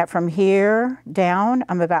looking at from here down,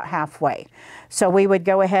 I'm about halfway. So we would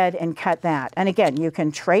go ahead and cut that. And again, you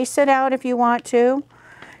can trace it out if you want to.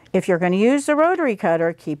 If you're going to use the rotary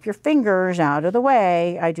cutter, keep your fingers out of the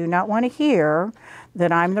way. I do not want to hear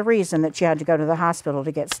that I'm the reason that you had to go to the hospital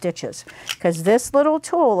to get stitches, because this little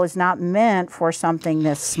tool is not meant for something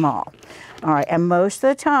this small. All right, and most of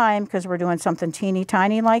the time, because we're doing something teeny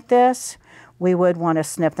tiny like this, we would want to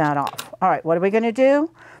snip that off. All right, what are we going to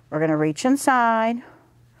do? We're going to reach inside.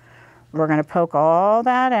 We're going to poke all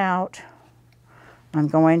that out. I'm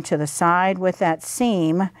going to the side with that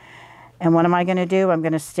seam. And what am I going to do? I'm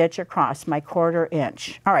going to stitch across my 1/4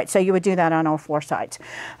 inch. All right, so you would do that on all 4 sides.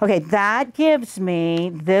 Okay, that gives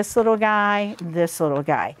me this little guy, this little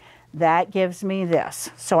guy. That gives me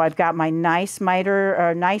this. So I've got my nice mitered,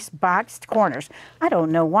 or nice boxed corners. I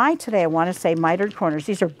don't know why today I want to say mitered corners.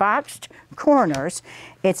 These are boxed corners.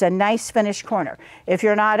 It's a nice finished corner. If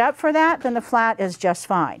you're not up for that, then the flat is just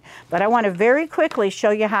fine. But I want to very quickly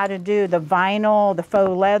show you how to do the vinyl, the faux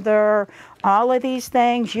leather, all of these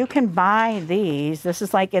things. You can buy these. This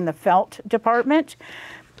is like in the felt department.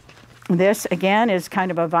 This, again, is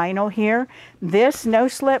kind of a vinyl here. This no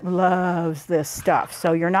slip loves this stuff,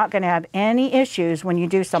 so you're not going to have any issues when you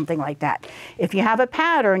do something like that. If you have a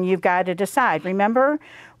pattern, you've got to decide. Remember,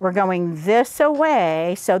 we're going this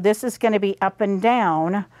away, so this is going to be up and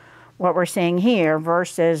down, what we're seeing here,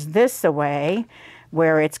 versus this away,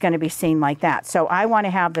 where it's going to be seen like that. So I want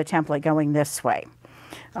to have the template going this way.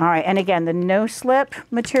 All right, and again, the no slip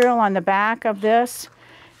material on the back of this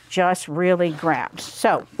just really grabs.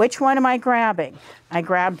 So which one am I grabbing? I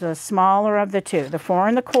grabbed the smaller of the two, the 4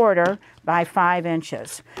 1/4 by 5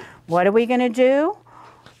 inches. What are we going to do?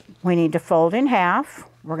 We need to fold in half.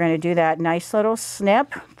 We're going to do that nice little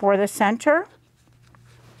snip for the center.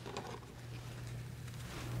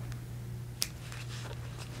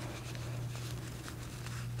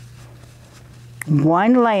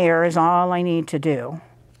 One layer is all I need to do.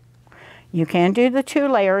 You can do the 2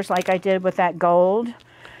 layers like I did with that gold.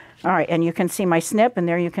 All right, and you can see my snip, and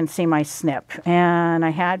there you can see my snip. And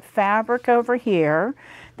I had fabric over here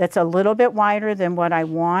that's a little bit wider than what I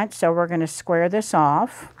want, so we're going to square this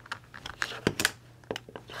off.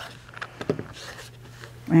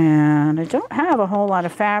 And I don't have a whole lot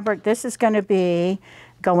of fabric. This is going to be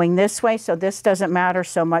going this way, so this doesn't matter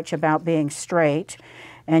so much about being straight.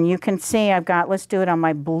 And you can see I've got, let's do it on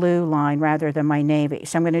my blue line rather than my navy.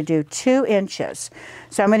 So I'm going to do 2 inches.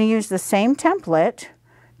 So I'm going to use the same template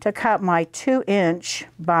to cut my 2 inch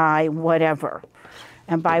by whatever.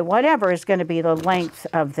 And by whatever is going to be the length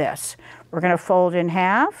of this. We're going to fold in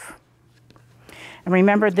half. And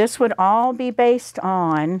remember, this would all be based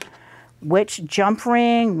on which jump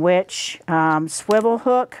ring, which swivel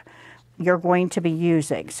hook you're going to be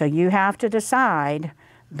using. So you have to decide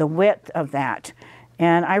the width of that.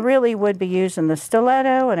 And I really would be using the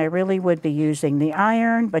stiletto, and I really would be using the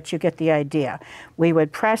iron, but you get the idea. We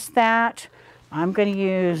would press that. I'm going to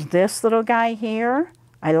use this little guy here.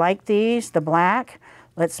 I like these, the black.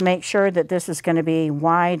 Let's make sure that this is going to be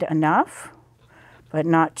wide enough, but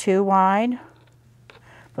not too wide.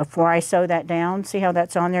 Before I sew that down, see how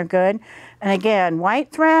that's on there good? And again,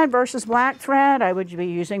 white thread versus black thread, I would be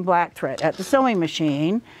using black thread at the sewing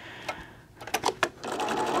machine.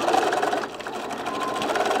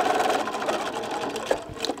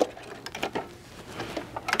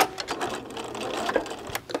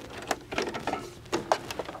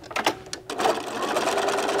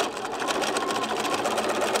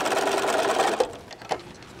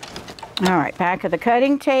 back of the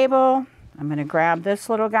cutting table. I'm going to grab this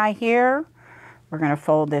little guy here. We're going to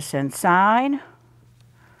fold this inside.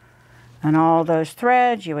 And all those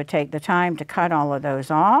threads, you would take the time to cut all of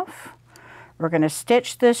those off. We're going to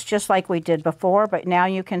stitch this just like we did before, but now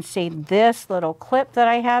you can see this little clip that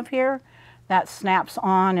I have here. That snaps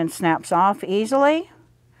on and snaps off easily.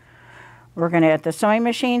 We're going to, at the sewing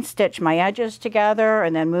machine, stitch my edges together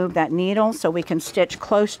and then move that needle so we can stitch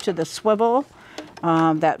close to the swivel,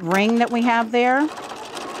 that ring that we have there.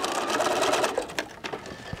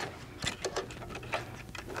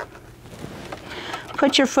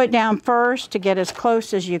 Put your foot down first to get as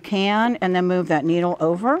close as you can and then move that needle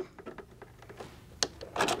over.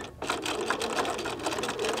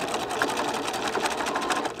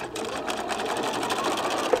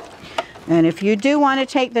 And if you do want to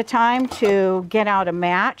take the time to get out a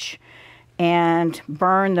match and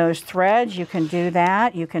burn those threads, you can do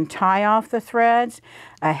that. You can tie off the threads.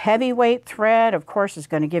 A heavyweight thread, of course, is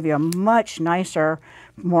going to give you a much nicer,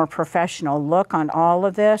 more professional look on all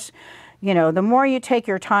of this. You know, the more you take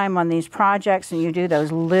your time on these projects and you do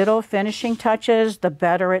those little finishing touches, the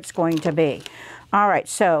better it's going to be. All right,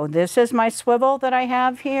 so this is my swivel that I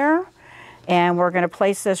have here. And we're going to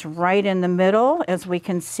place this right in the middle. As we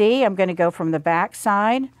can see, I'm going to go from the back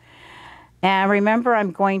side. And remember, I'm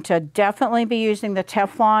going to definitely be using the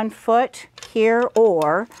Teflon foot here,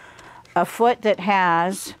 or a foot that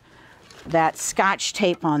has that Scotch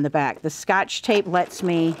tape on the back. The Scotch tape lets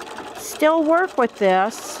me still work with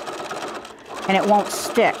this and it won't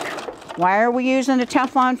stick. Why are we using a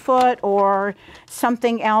Teflon foot or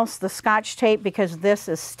something else, the Scotch tape? Because this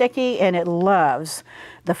is sticky and it loves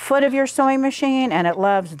the foot of your sewing machine and it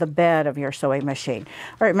loves the bed of your sewing machine.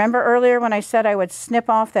 All right, remember earlier when I said I would snip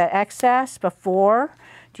off that excess before?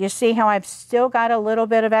 Do you see how I've still got a little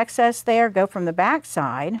bit of excess there? Go from the back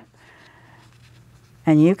side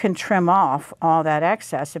and you can trim off all that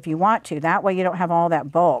excess if you want to. That way you don't have all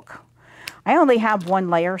that bulk. I only have one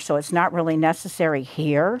layer, so it's not really necessary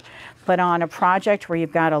here, but on a project where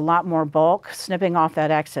you've got a lot more bulk, snipping off that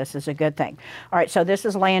excess is a good thing. All right, so this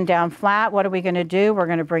is laying down flat. What are we going to do? We're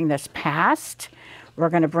going to bring this past. We're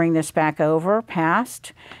going to bring this back over,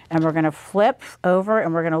 past, and we're going to flip over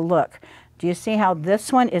and we're going to look. Do you see how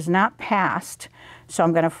this one is not past? So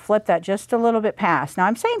I'm going to flip that just a little bit past. Now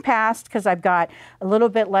I'm saying past because I've got a little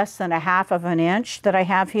bit less than 1/2 of an inch that I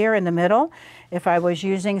have here in the middle. If I was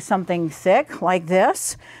using something thick like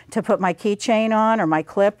this to put my keychain on or my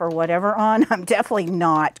clip or whatever on, I'm definitely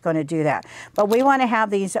not going to do that. But we want to have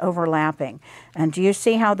these overlapping. And do you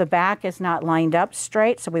see how the back is not lined up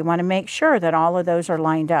straight? So we want to make sure that all of those are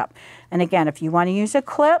lined up. And again, if you want to use a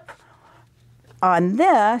clip, on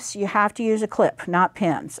this, you have to use a clip, not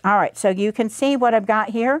pins. All right, so you can see what I've got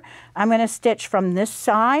here. I'm going to stitch from this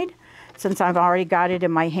side since I've already got it in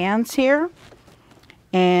my hands here.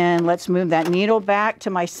 And let's move that needle back to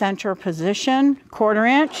my center position, 1/4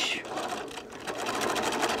 inch.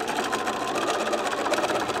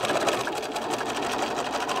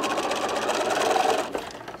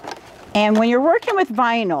 And when you're working with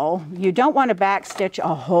vinyl, you don't want to back stitch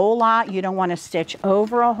a whole lot. You don't want to stitch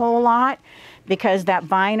over a whole lot, because that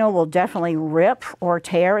vinyl will definitely rip or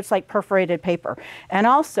tear. It's like perforated paper. And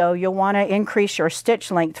also, you'll want to increase your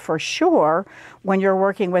stitch length for sure when you're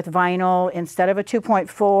working with vinyl. Instead of a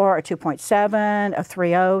 2.4, a 2.7, a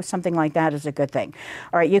 3.0, something like that is a good thing.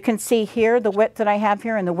 All right, you can see here the width that I have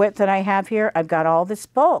here and the width that I have here. I've got all this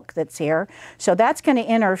bulk that's here. So that's going to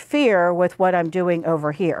interfere with what I'm doing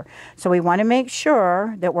over here. So we want to make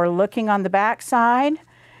sure that we're looking on the back side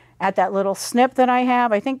at that little snip that I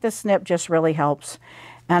have. I think the snip just really helps.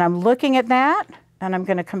 And I'm looking at that and I'm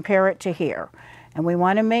going to compare it to here. And we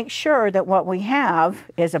want to make sure that what we have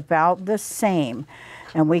is about the same.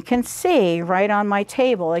 And we can see right on my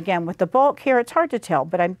table, again, with the bulk here, it's hard to tell,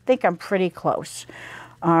 but I think I'm pretty close.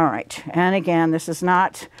 All right, and again, this is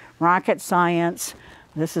not rocket science.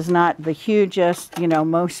 This is not the hugest, you know,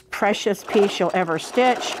 most precious piece you'll ever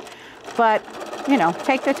stitch, but, you know,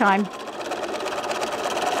 take the time.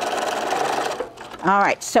 All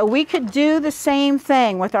right, so we could do the same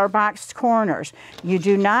thing with our boxed corners. You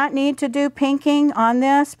do not need to do pinking on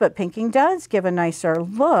this, but pinking does give a nicer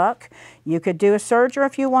look. You could do a serger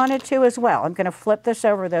if you wanted to as well. I'm going to flip this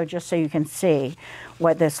over though, just so you can see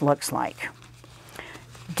what this looks like.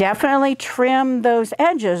 Definitely trim those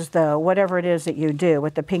edges though, whatever it is that you do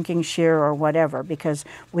with the pinking shear or whatever, because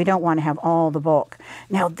we don't want to have all the bulk.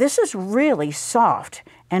 Now this is really soft,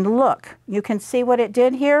 and look, you can see what it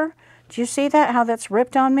did here. Do you see that, how that's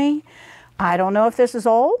ripped on me? I don't know if this is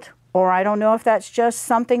old, or I don't know if that's just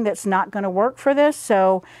something that's not going to work for this.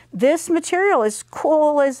 So this material, as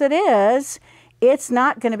cool as it is, it's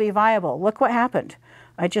not going to be viable. Look what happened.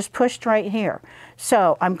 I just pushed right here.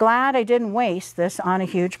 So I'm glad I didn't waste this on a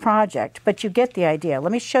huge project, but you get the idea.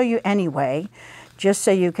 Let me show you anyway, just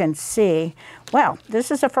so you can see. Well,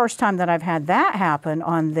 this is the first time that I've had that happen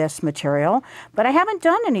on this material, but I haven't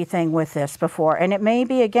done anything with this before. And it may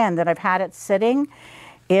be, again, that I've had it sitting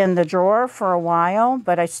in the drawer for a while,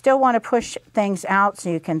 but I still want to push things out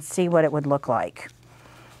so you can see what it would look like.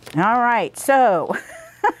 All right, so,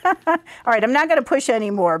 all right, I'm not going to push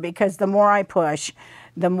anymore because the more I push,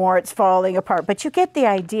 the more it's falling apart, but you get the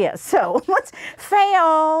idea. So let's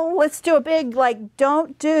fail. Let's do a big, like,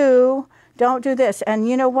 don't do this. And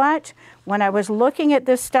you know what? When I was looking at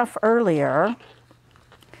this stuff earlier,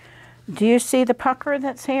 do you see the pucker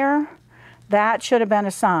that's here? That should have been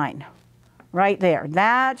a sign right there.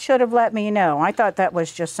 That should have let me know. I thought that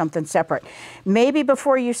was just something separate. Maybe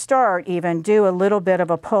before you start, even do a little bit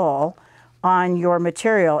of a pull on your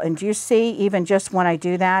material. And do you see, even just when I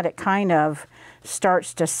do that, it kind of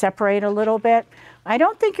starts to separate a little bit. I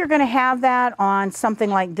don't think you're going to have that on something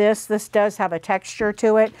like this. This does have a texture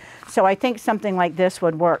to it, so I think something like this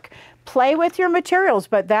would work. Play with your materials,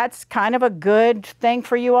 but that's kind of a good thing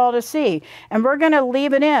for you all to see. And we're going to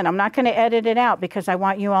leave it in. I'm not going to edit it out because I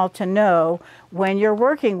want you all to know when you're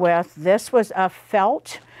working with, this was a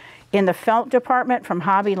felt in the felt department from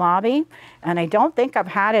Hobby Lobby, and I don't think I've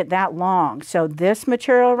had it that long. So this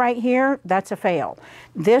material right here, that's a fail.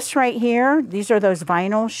 This right here, these are those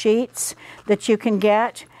vinyl sheets that you can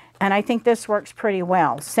get, and I think this works pretty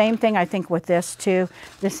well. Same thing I think with this too.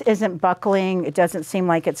 This isn't buckling. It doesn't seem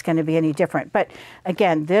like it's going to be any different. But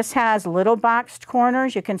again, this has little boxed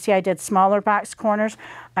corners. You can see I did smaller boxed corners.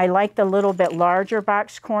 I like the little bit larger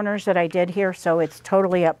boxed corners that I did here, so it's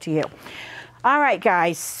totally up to you. All right,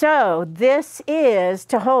 guys, so this is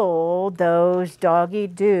to hold those doggy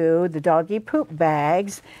the doggy poop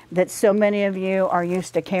bags that so many of you are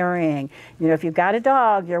used to carrying. You know, if you've got a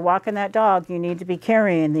dog, you're walking that dog, you need to be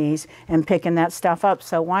carrying these and picking that stuff up.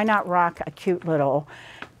 So why not rock a cute little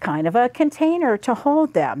kind of a container to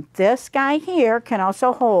hold them? This guy here can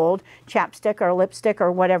also hold chapstick or lipstick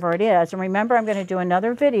or whatever it is. And remember, I'm going to do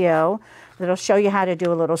another video that'll show you how to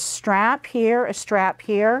do a little strap here, a strap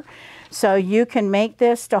here. So you can make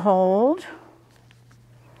this to hold,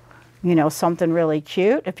 you know, something really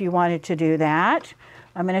cute if you wanted to do that.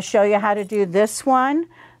 I'm going to show you how to do this one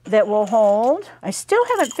that will hold. I still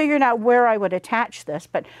haven't figured out where I would attach this,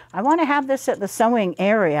 but I want to have this at the sewing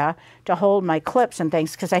area to hold my clips and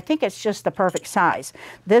things because I think it's just the perfect size.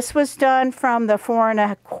 This was done from the 4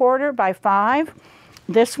 1/4 by 5.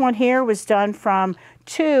 This one here was done from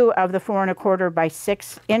 2 of the 4 1/4 by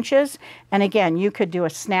 6 inches. And again, you could do a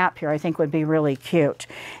snap here, I think would be really cute.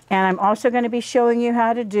 And I'm also going to be showing you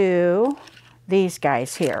how to do these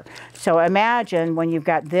guys here. So imagine when you've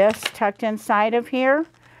got this tucked inside of here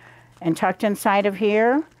and tucked inside of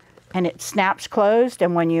here, and it snaps closed,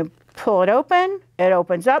 and when you pull it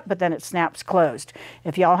opens up, but then it snaps closed.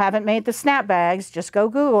 If y'all haven't made the snap bags, just go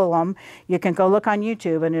Google them. You can go look on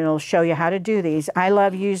YouTube and it'll show you how to do these. I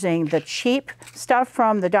love using the cheap stuff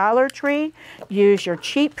from the Dollar Tree. Use your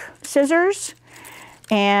cheap scissors,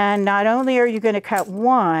 and not only are you going to cut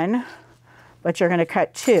 1, but you're going to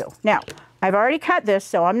cut 2. Now, I've already cut this,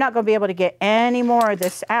 so I'm not going to be able to get any more of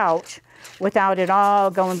this out without it all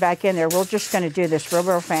going back in there. We're just going to do this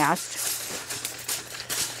real fast,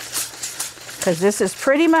 because this is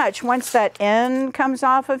pretty much, once that end comes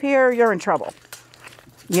off of here, you're in trouble.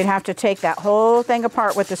 You'd have to take that whole thing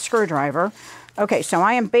apart with the screwdriver. Okay, so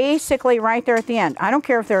I am basically right there at the end. I don't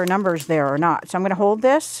care if there are numbers there or not. So I'm going to hold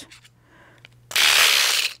this.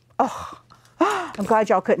 Oh, I'm glad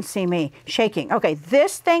y'all couldn't see me shaking. Okay,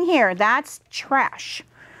 this thing here, that's trash.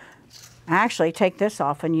 Actually, take this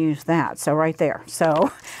off and use that. So right there. So,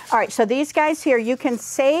 all right, so these guys here, you can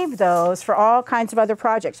save those for all kinds of other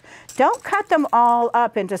projects. Don't cut them all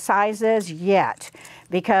up into sizes yet,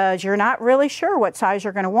 because you're not really sure what size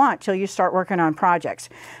you're going to want till you start working on projects.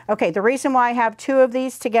 Okay, the reason why I have 2 of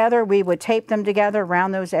these together, we would tape them together,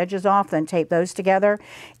 round those edges off, then tape those together,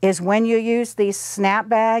 is when you use these snap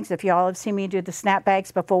bags. If y'all have seen me do the snap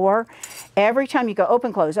bags before, every time you go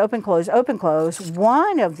open, close, open, close, open, close,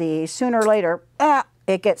 one of these, sooner or later,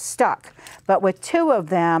 it gets stuck. But with 2 of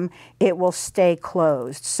them, it will stay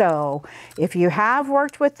closed. So if you have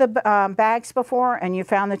worked with the bags before and you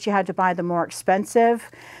found that you had to buy the more expensive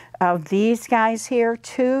of these guys here,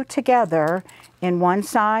 2 together in one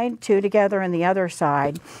side, 2 together in the other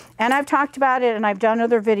side. And I've talked about it and I've done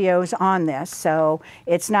other videos on this, so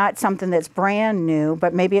it's not something that's brand new,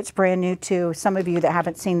 but maybe it's brand new to some of you that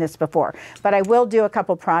haven't seen this before. But I will do a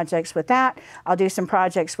couple projects with that. I'll do some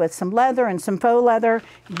projects with some leather and some faux leather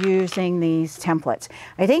using these templates.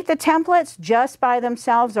 I think the templates just by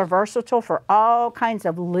themselves are versatile for all kinds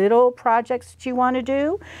of little projects that you want to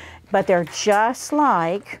do, but they're just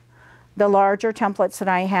like the larger templates that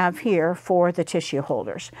I have here for the tissue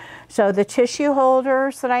holders. So the tissue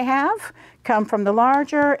holders that I have come from the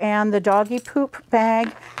larger, and the doggy poop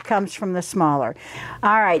bag comes from the smaller.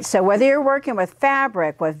 All right, so whether you're working with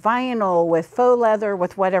fabric, with vinyl, with faux leather,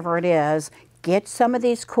 with whatever it is, get some of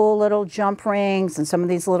these cool little jump rings and some of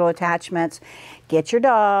these little attachments. Get your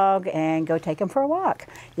dog and go take him for a walk.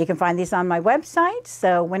 You can find these on my website,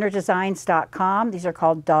 so winterdesigns.com. These are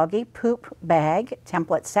called Doggy Poop Bag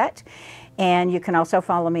Template Set. And you can also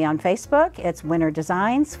follow me on Facebook. It's Winter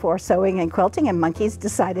Designs for Sewing and Quilting, and Monkey's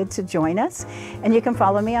decided to join us. And you can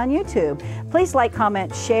follow me on YouTube. Please like,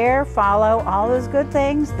 comment, share, follow, all those good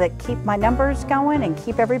things that keep my numbers going and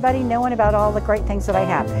keep everybody knowing about all the great things that I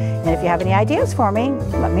have. And if you have any ideas for me,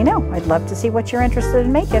 let me know. I'd love to see what you're interested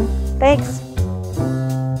in making. Thanks.